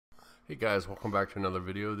Hey guys, welcome back to another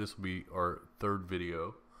video. This will be our third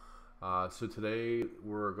video. So today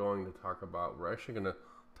we're actually going to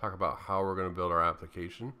talk about how we're going to build our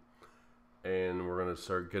application, and we're going to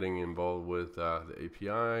start getting involved with the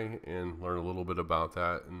API and learn a little bit about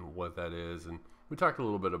that and what that is. And we talked a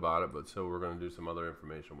little bit about it, but so we're going to do some other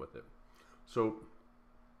information with it. So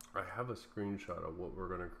I have a screenshot of what we're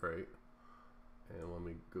going to create, and let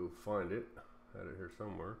me go find it. I had it here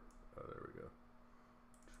somewhere. Oh, there we go.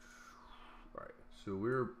 Right, so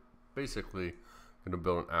we're basically going to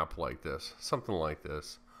build an app like this, something like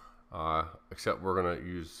this, except we're going to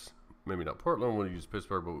use, maybe not Portland, we'll use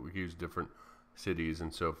Pittsburgh, but we use different cities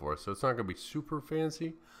and so forth. So it's not going to be super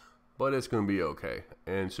fancy, but it's going to be okay.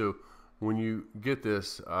 And so when you get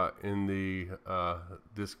this in the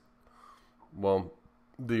the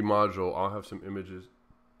module, I'll have some images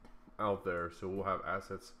out there. So we'll have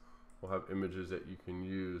assets, we'll have images that you can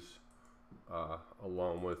use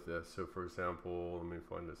along with this. So for example, let me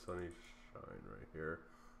find the sunshine right here.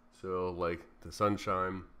 So like the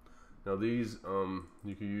sunshine, now these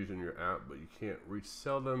you can use in your app, but you can't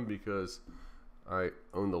resell them because I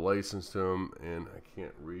own the license to them and I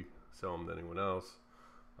can't resell them to anyone else.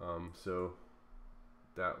 So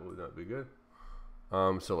that would not be good.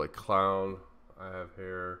 So like cloud, I have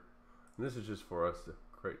here, and this is just for us to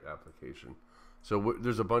create application. So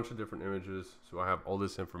there's a bunch of different images, so I have all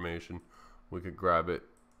this information. We could grab it.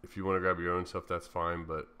 If you want to grab your own stuff, that's fine,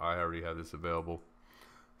 but I already have this available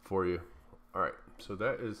for you. All right, so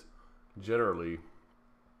that is generally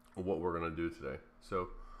what we're going to do today. So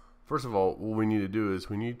first of all, what we need to do is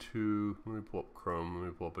we need to, let me pull up Chrome, let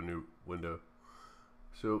me pull up a new window.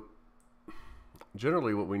 So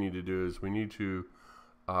generally what we need to do is we need to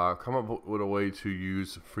come up with a way to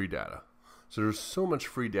use free data. So there's so much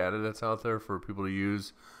free data that's out there for people to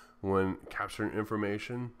use when capturing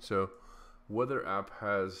information. So Weather app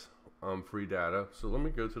has free data. So let me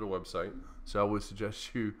go to the website. So I would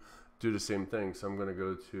suggest you do the same thing. So I'm going to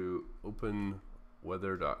go to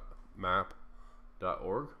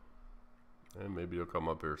openweather.map.org, and maybe it'll come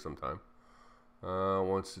up here sometime.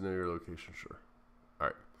 Wants to know your location, sure. All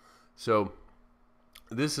right. So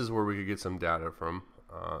this is where we could get some data from.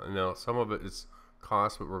 And now some of it is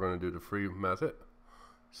cost, but we're going to do the free method.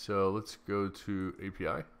 So let's go to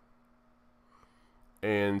API.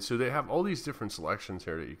 And so they have all these different selections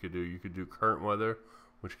here that you could do. You could do current weather,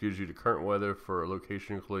 which gives you the current weather for a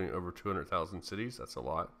location including over 200,000 cities. That's a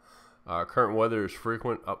lot. Current weather is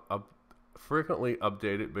frequently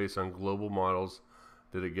updated based on global models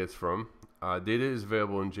that it gets from. Data is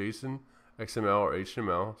available in JSON, XML, or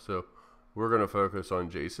HTML. So we're going to focus on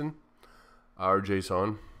JSON, or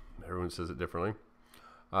JSON. Everyone says it differently.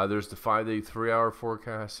 There's the 5-day, 3-hour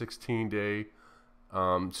forecast, 16-day.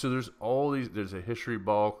 So there's all these, there's a history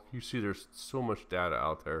bulk. You see there's so much data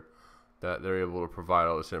out there that they're able to provide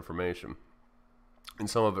all this information. And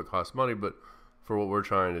some of it costs money, but for what we're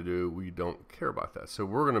trying to do, we don't care about that. So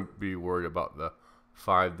we're going to be worried about the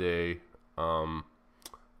 5-day,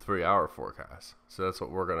 3-hour forecast. So that's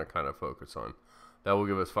what we're going to kind of focus on. That will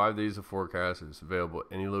give us 5 days of forecast. It's available at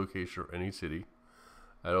any location or any city.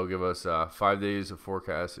 That'll give us 5 days of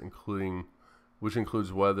forecast, which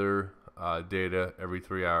includes weather, data every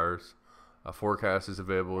 3 hours. A forecast is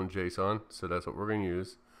available in JSON, so that's what we're going to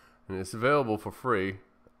use, and it's available for free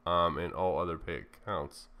and all other paid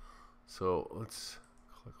accounts. So let's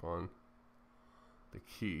click on the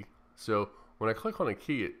key. So when I click on a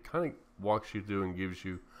key, it kind of walks you through and gives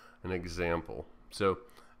you an example. So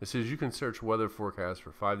it says you can search weather forecast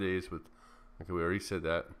for 5 days with, okay, we already said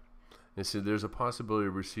that. And so there's a possibility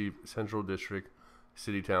to receive central district,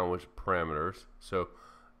 city, town, with parameters. So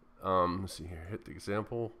let's see here, hit the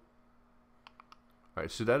example. All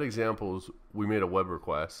right, so that example is we made a web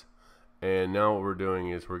request, and now what we're doing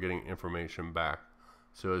is we're getting information back.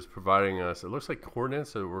 So it's providing us, it looks like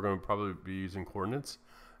coordinates, so we're going to probably be using coordinates.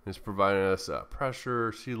 And it's providing us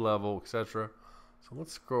pressure, sea level, etc. So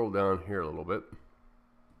let's scroll down here a little bit.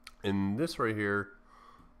 And this right here,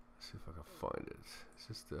 let's see if I can find it. It's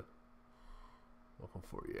just the looking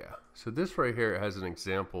for, yeah. So this right here has an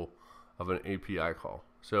example of an API call.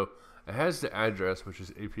 So it has the address, which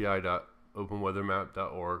is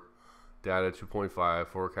api.openweathermap.org, data 2.5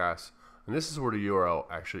 forecast, and this is where the URL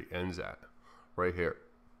actually ends at, right here.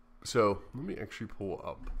 So let me actually pull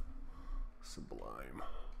up Sublime.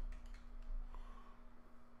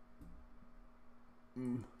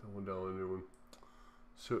 That one down, a new one.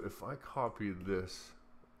 So if I copy this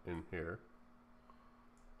in here,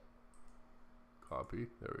 copy,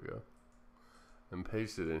 there we go, and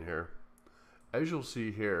paste it in here, as you'll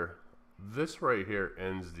see here, this right here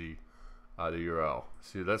ends the URL.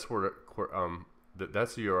 See, that's where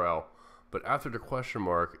that's the URL. but after the question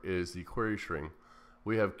mark is the query string.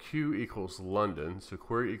 We have Q equals London, so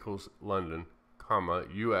query equals London, comma,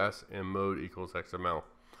 US, and mode equals XML.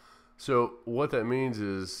 So what that means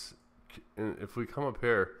is, if we come up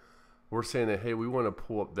here, we're saying that, hey, we want to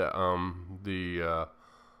pull up that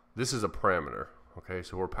this is a parameter. Okay,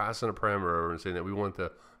 so we're passing a parameter over and saying that we want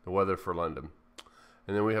the weather for London.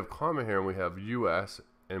 And then we have comma here, and we have US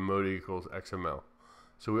and mode equals XML.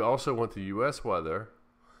 So we also want the US weather,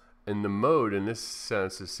 and the mode in this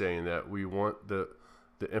sense is saying that we want the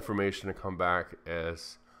information to come back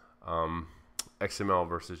as XML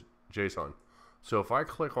versus JSON. So if I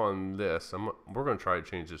click on this, we're going to try to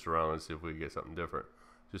change this around and see if we can get something different,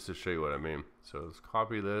 just to show you what I mean. So let's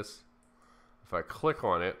copy this. If I click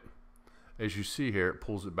on it, as you see here, it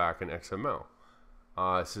pulls it back in XML.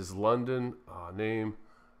 It says London, name,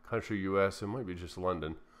 country US, it might be just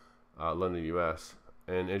London, London US.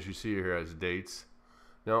 And as you see here, it has dates.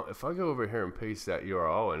 Now, if I go over here and paste that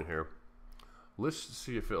URL in here, let's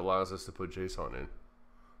see if it allows us to put JSON in.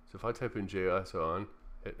 So if I type in JSON,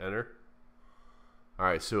 hit enter. All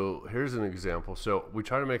right, so here's an example. So we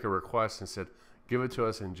try to make a request and said, give it to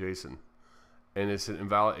us in JSON. And it's an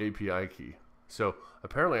invalid API key. So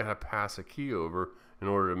apparently I had to pass a key over in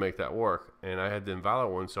order to make that work. And I had the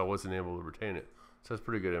invalid one, so I wasn't able to retain it. So that's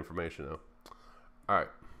pretty good information though. All right,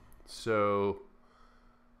 so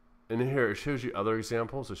in here it shows you other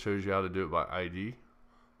examples. It shows you how to do it by ID.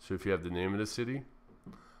 So if you have the name of the city,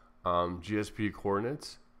 GSP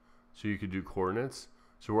coordinates, so you could do coordinates.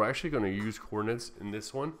 So we're actually going to use coordinates in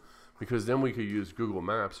this one, because then we could use Google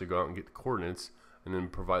Maps to go out and get the coordinates and then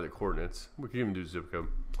provide the coordinates. We could even do zip code.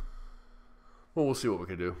 Well, we'll see what we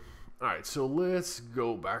can do. All right, so let's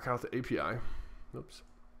go back out the API. Oops.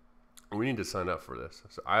 We need to sign up for this.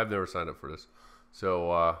 So I've never signed up for this.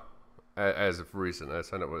 So as of recent, I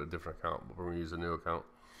signed up with a different account, but we're going to use a new account.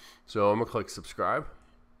 So I'm going to click subscribe.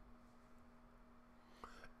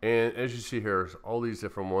 And as you see here, there's all these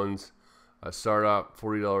different ones. Start up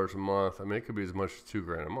 $40 a month. I mean, it could be as much as $2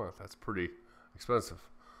 grand a month. That's pretty expensive.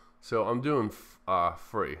 So I'm doing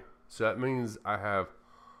free. So that means I have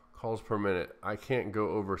calls per minute. I can't go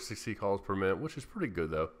over 60 calls per minute, which is pretty good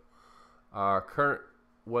though. Current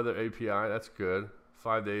weather API, that's good.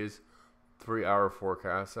 5 days, 3 hour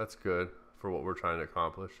forecast, that's good for what we're trying to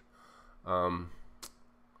accomplish.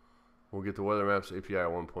 We'll get the weather maps API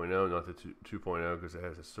 1.0, not the 2.0 because it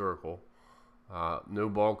has historical. No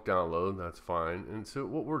bulk download, that's fine. And so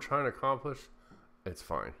what we're trying to accomplish, it's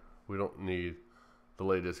fine. We don't need the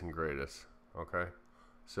latest and greatest, okay?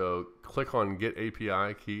 So click on Get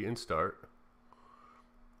API Key and Start.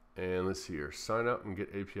 And let's see here, sign up and get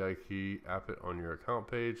API key, app it on your account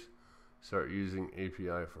page. Start using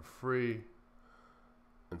API for free,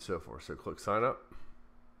 and so forth. So click sign up.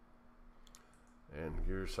 And give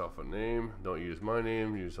yourself a name. Don't use my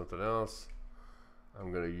name, use something else.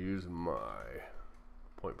 I'm going to use my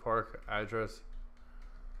Point Park address.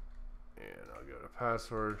 And I'll give it a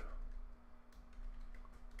password.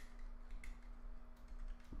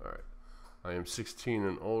 Alright. I am 16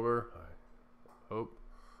 and older. I hope.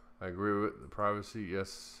 I agree with the privacy.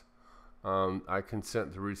 Yes. I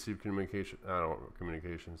consent to receive communication. I don't want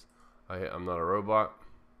communications. I'm not a robot.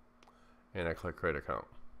 And I click create account.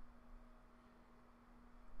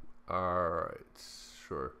 Alright,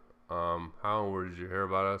 sure. How and where did you hear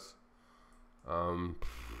about us?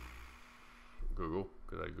 Google,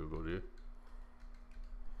 because I Googled you.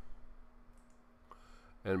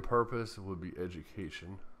 And purpose would be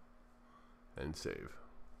education. And save.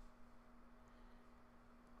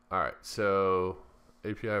 Alright, so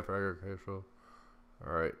API for agricultural.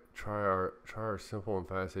 Alright, try our simple and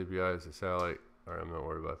fast API as a satellite. Alright, I'm not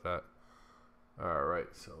worried about that. Alright,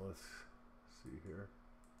 so let's see here.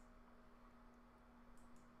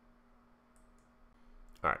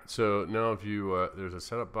 Alright, so now if you, there's a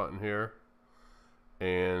setup button here,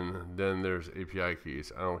 and then there's API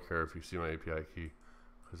keys. I don't care if you see my API key,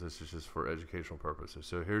 because this is just for educational purposes.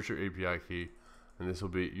 So here's your API key, and this will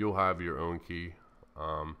be, you'll have your own key.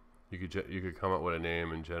 You could come up with a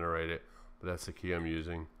name and generate it, but that's the key I'm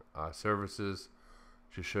using. Services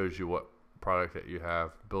just shows you what product that you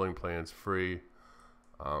have. Billing plans free.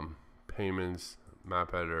 Payments,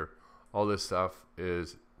 map editor, all this stuff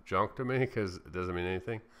is junk to me because it doesn't mean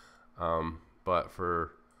anything. But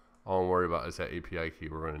for all I'm worried about is that API key.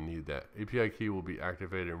 We're going to need that. API key will be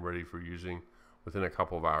activated and ready for using within a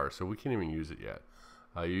couple of hours, so we can't even use it yet.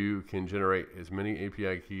 You can generate as many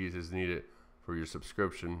API keys as needed for your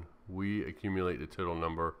subscription. We accumulate the total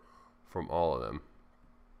number from all of them.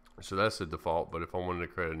 So that's the default, but if I wanted to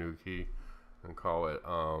create a new key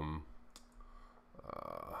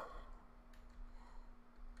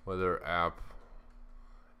weather app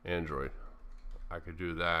Android. I could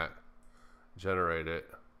do that, generate it,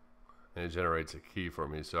 and it generates a key for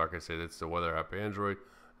me. So I can say that's the weather app Android,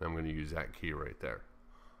 and I'm going to use that key right there.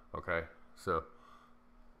 Okay, so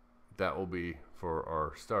that will be for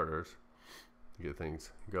our starters to get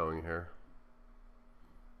things going here.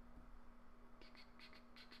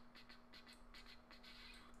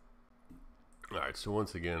 Alright, so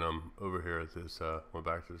once again, I'm over here at this, went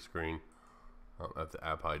back to the screen at the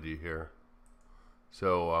app ID here.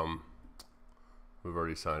 So we've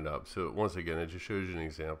already signed up. So once again, it just shows you an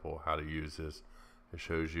example of how to use this. It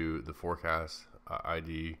shows you the forecast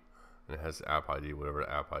ID, and it has the app ID, whatever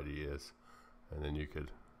the app ID is. And then you could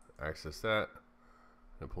access that,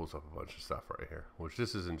 and it pulls up a bunch of stuff right here, which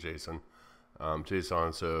this is in JSON.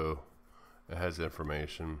 JSON, so it has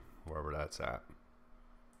information wherever that's at.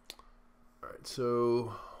 Alright,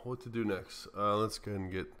 so what to do next? Let's go ahead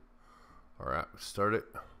and get our app started.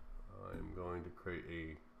 I'm going to create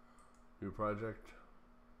a new project.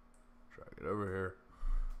 Drag it over here.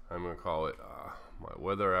 I'm going to call it my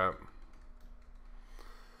weather app.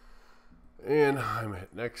 And I'm going to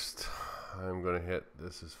hit next. I'm going to hit,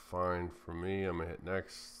 this is fine for me. I'm going to hit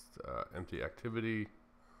next, empty activity.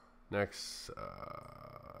 Next,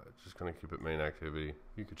 just going to keep it main activity.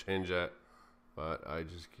 You could change that, but I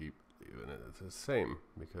just keep leaving it the same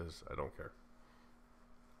because I don't care.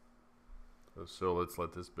 So let's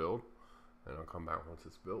let this build, and I'll come back once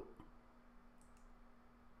it's built.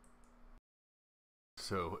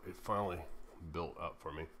 So it finally built up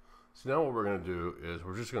for me. So now what we're going to do is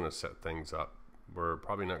we're just going to set things up. We're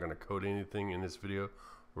probably not going to code anything in this video.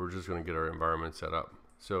 We're just going to get our environment set up.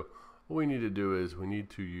 So what we need to do is we need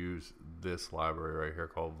to use this library right here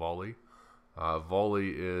called Volley.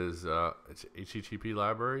 Volley is it's an HTTP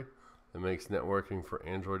library that makes networking for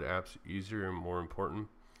Android apps easier and more important.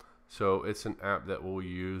 So it's an app that we'll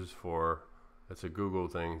use for, it's a Google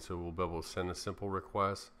thing, so we'll be able to send a simple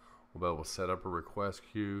request, we'll be able to set up a request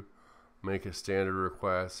queue, make a standard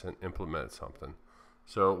request, and implement something.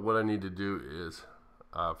 So what I need to do is,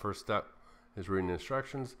 first step is reading the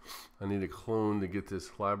instructions. I need a clone to get this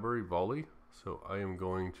library, Volley. So I am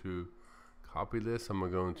going to copy this. I'm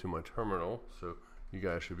going to go into my terminal. So you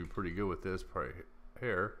guys should be pretty good with this right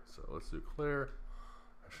here. So let's do clear.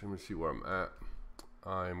 Actually, let me see where I'm at.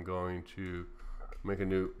 I'm going to make a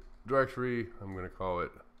new directory. I'm going to call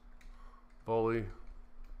it Volley.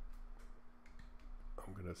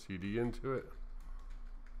 I'm going to CD into it.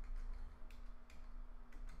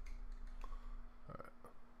 Alright.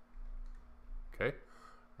 Okay.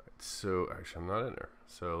 Alright, so actually I'm not in there.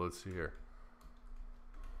 So let's see here.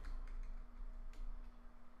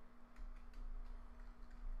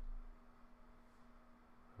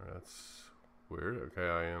 That's weird. Okay,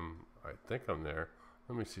 I think I'm there.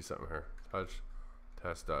 Let me see something here. Touch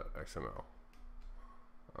test.xml.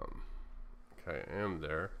 Okay, I am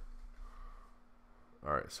there.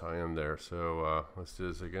 Alright, so I am there. So let's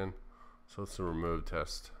do this again. So let's remove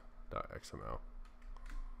test.xml.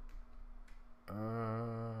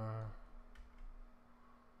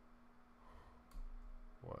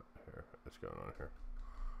 What here? What's going on here?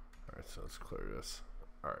 Alright, so let's clear this.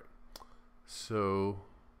 Alright. So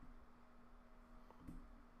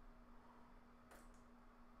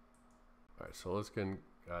alright, so let's do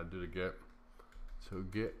the get. So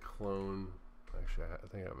get clone. Actually, I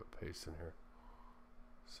think I have it paste in here.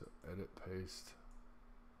 So edit paste.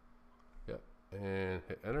 Yep, and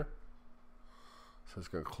hit enter. So it's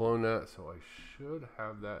going to clone that. So I should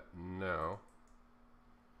have that now.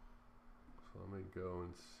 So let me go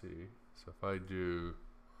and see. So if I do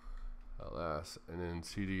ls and then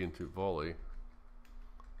cd into Volley,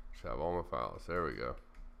 should have all my files. There we go.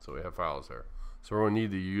 So we have files there. So we're going to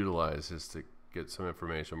need to utilize this to get some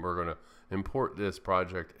information. We're going to import this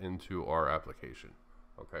project into our application.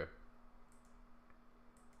 Okay.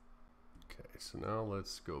 Okay, so now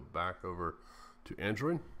let's go back over to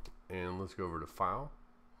Android and let's go over to File,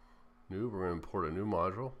 New. We're going to import a new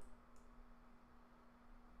module.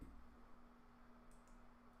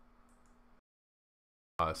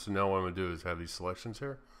 So now what I'm going to do is have these selections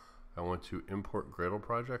here. I want to import Gradle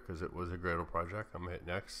project because it was a Gradle project. I'm going to hit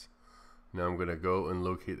next. Now I'm going to go and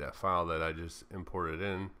locate that file that I just imported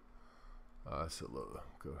in. So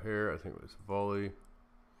go here. I think it was Volley.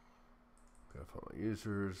 Gotta find my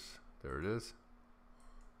users. There it is.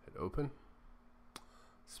 Hit open.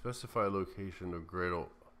 Specify location of Gradle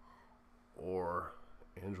or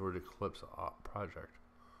Android Eclipse project.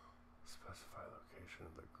 Specify location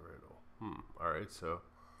of the Gradle. Alright, so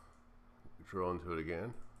drill into it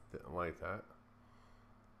again. Didn't like that.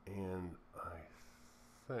 And I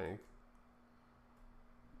think,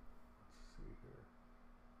 let's see here.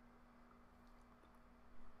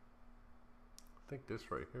 think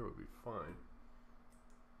this right here would be fine.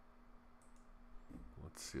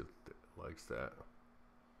 Let's see if it likes that.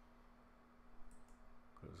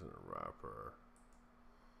 Goes in a wrapper.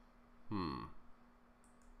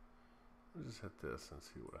 Let's just hit this and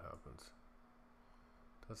see what happens.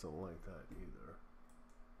 Doesn't like that either.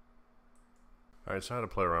 Alright, so I had to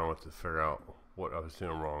play around with it to figure out what I was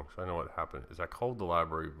doing wrong. So I know what happened is I called the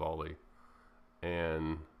library volley,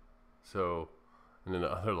 and then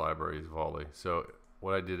the other library is volley. So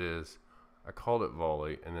what I did is I called it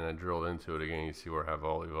volley, and then I drilled into it again. You see where I have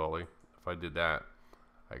volley. If I did that,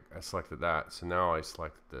 I selected that. So now I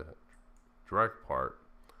selected the direct part.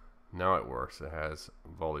 Now it works. It has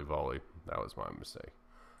volley. That was my mistake.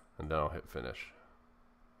 And then I'll hit finish.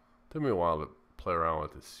 Took me a while to play around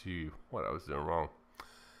with it to see what I was doing wrong.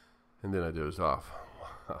 And then I dozed off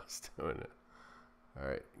while I was doing it.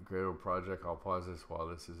 Alright, Gradle project. I'll pause this while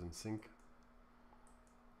this is in sync.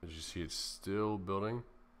 As you see, it's still building.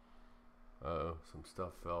 Some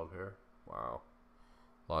stuff failed here. Wow.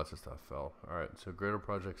 Lots of stuff failed. Alright, so Gradle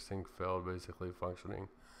project sync failed, basically functioning.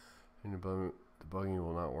 And debugging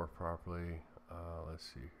will not work properly. Let's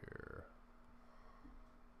see here.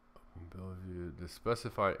 Open build view. The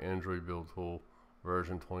specified Android build tool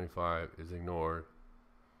version 25 is ignored.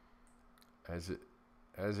 As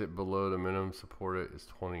it below the minimum supported is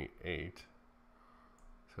 28.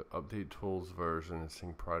 So update tools version and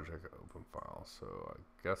sync project open file. So I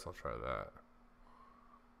guess I'll try that.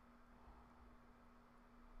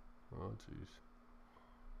 Oh jeez.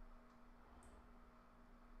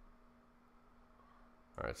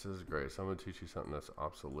 Alright, so this is great. So I'm going to teach you something that's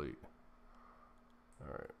obsolete.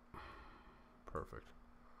 Alright. Perfect.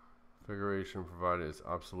 Configuration provided is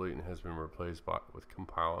obsolete and has been replaced with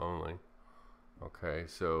compile only. Okay,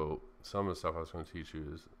 so some of the stuff I was going to teach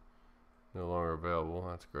you is no longer available.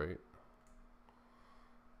 That's great.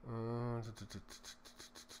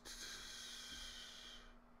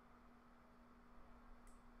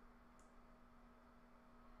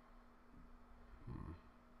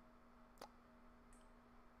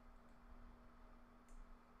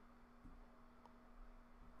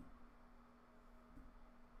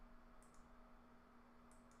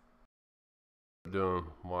 Doing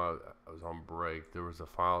while I was on break, there was a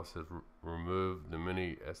file that says remove the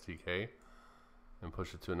mini SDK and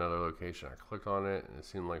push it to another location. I clicked on it and it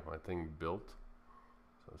seemed like my thing built.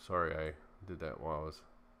 So I'm sorry I did that while I was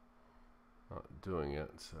not doing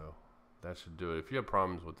it. So that should do it. If you have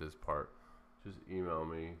problems with this part, just email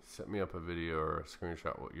me, set me up a video or a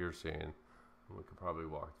screenshot what you're seeing, and we could probably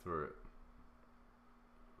walk through it.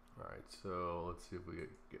 Alright, so let's see if we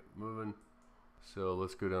get moving. So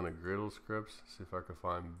let's go down to Gradle scripts, see if I can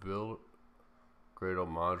find build Gradle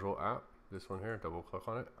module app. This one here, double click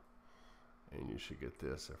on it, and you should get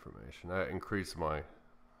this information. I increased my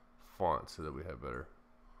font so that we have better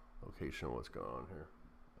location of what's going on here,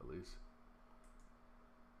 at least.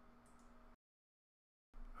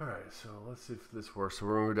 Alright, so let's see if this works. So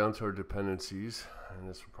we're gonna go down to our dependencies, and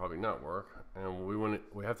this will probably not work. And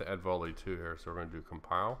we have to add volley too here, so we're gonna do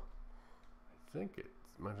compile. I think it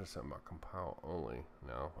mentioned something about compile only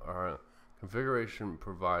now. Alright, configuration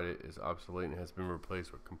provided is obsolete and has been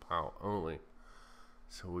replaced with compile only.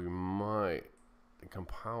 So the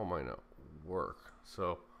compile might not work.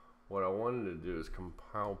 So what I wanted to do is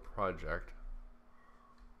compile project.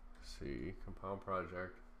 See, compile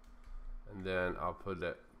project, and then I'll put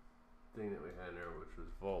that thing that we had there, which was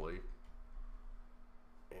volley,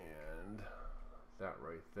 and that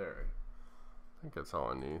right there. I think that's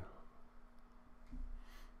all I need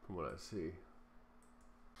from what I see.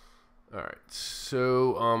 Alright,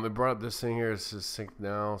 so it brought up this thing here. It says sync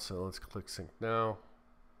now, so let's click sync now.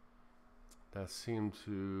 That seemed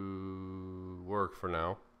to work for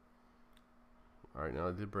now. Alright, now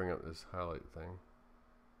I did bring up this highlight thing,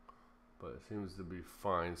 but it seems to be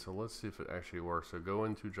fine. So let's see if it actually works. So go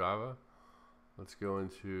into Java. Let's go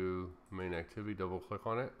into main activity, double click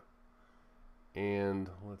on it. And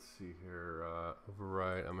let's see here,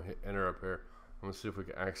 override. I'm gonna hit enter up here. I'm gonna see if we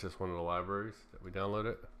can access one of the libraries that we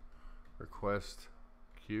downloaded. Request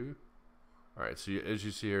queue. Alright, so as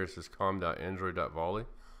you see here, it says com.android.volley.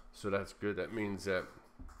 So that's good. That means that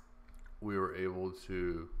we were able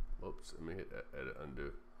to, oops, let me hit edit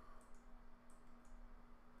undo.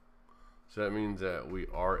 So that means that we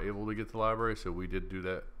are able to get the library. So we did do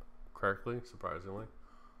that correctly, surprisingly.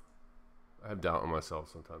 I have doubt in myself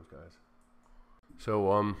sometimes, guys.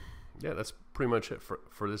 So yeah, that's pretty much it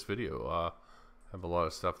for this video. I have a lot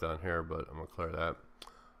of stuff down here, but I'm gonna clear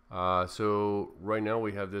that. So right now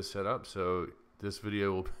we have this set up. So this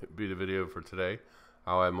video will be the video for today.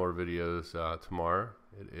 I'll have more videos tomorrow.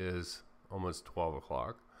 It is almost 12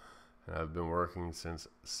 o'clock, and I've been working since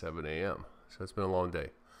 7 a.m. So it's been a long day.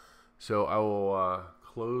 So I will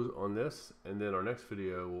close on this, and then our next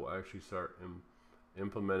video will actually start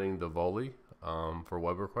implementing the volley for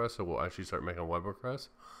web requests. So we'll actually start making web requests.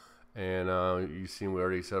 And you've seen we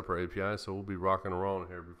already set up our API, so we'll be rocking and rolling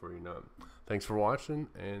here before you know it. Thanks for watching,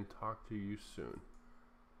 and talk to you soon.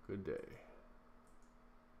 Good day.